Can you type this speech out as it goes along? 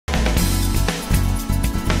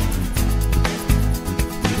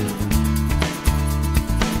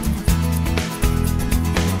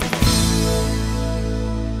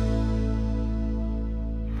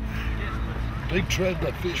Big Trev,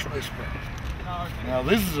 the fish whisperer. Now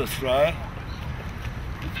this is Australia.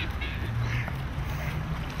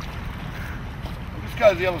 Let's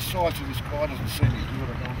go to the other side so this guy doesn't see me do what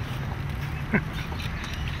I want.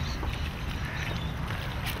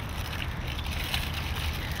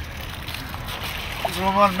 This is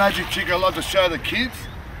one magic trick I like to show the kids.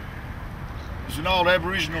 It's an old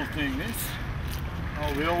Aboriginal thing, this.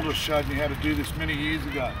 Oh, the elders showed me how to do this many years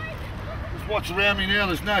ago. Just watch around me now,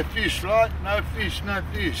 there's no fish, right? No fish, no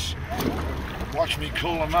fish. Watch me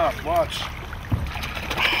call them up, watch.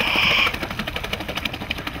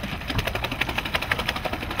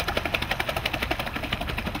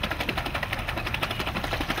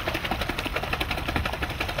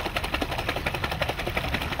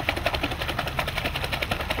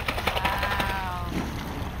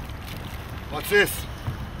 What's this?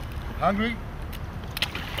 Hungry?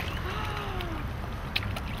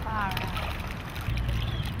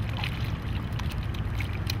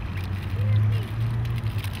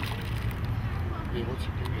 Yeah, what's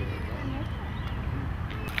your finger there?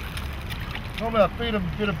 How about feed them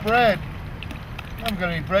a bit of bread? I haven't got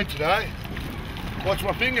any bread today. Watch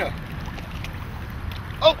my finger.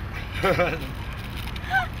 Oh!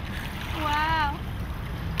 Wow.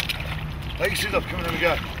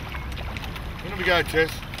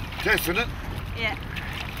 Yeah.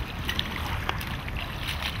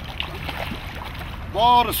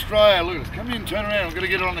 Wild Australia, look at this. Come in, turn around, I'm going to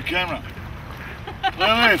get it on the camera. Look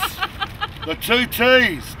at this. The two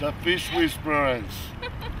T's, the fish whisperers.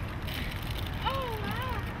 Oh,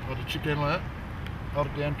 wow. Hold the chip down like that. Hold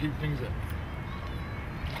it down, keep your fingers out.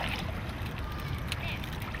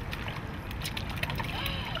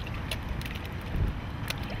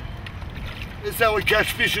 This is how we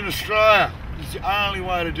catch fish in Australia. This is the only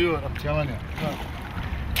way to do it, I'm telling you.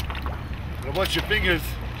 Now watch your fingers.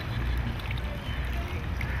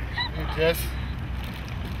 Here, Tess.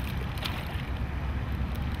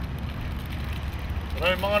 I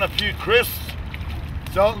don't mind a few crisps.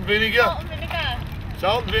 Salt and vinegar. Salt and vinegar.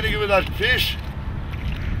 Salt and vinegar with those fish.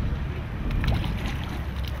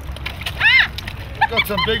 Ah! I've got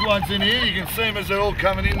some big ones in here. You can see them as they're all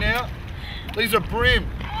coming in now. These are brim,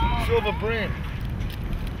 silver brim.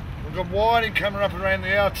 We've got whiting coming up around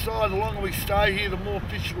the outside. The longer we stay here, the more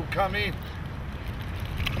fish will come in.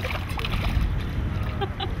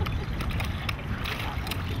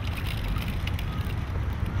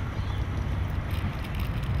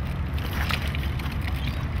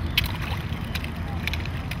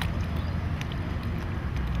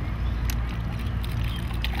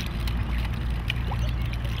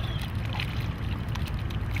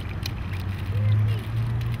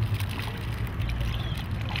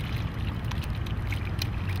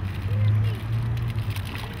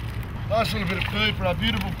 Nice little bit of food for our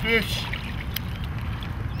beautiful fish.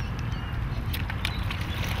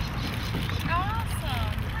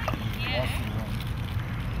 Awesome. Yeah.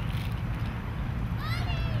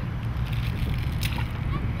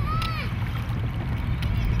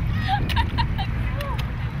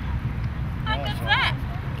 How good's that?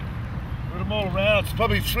 Put them all around. It's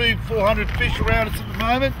probably 300-400 fish around us at the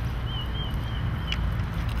moment.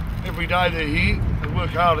 Every day they're here. They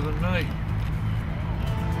work harder than me.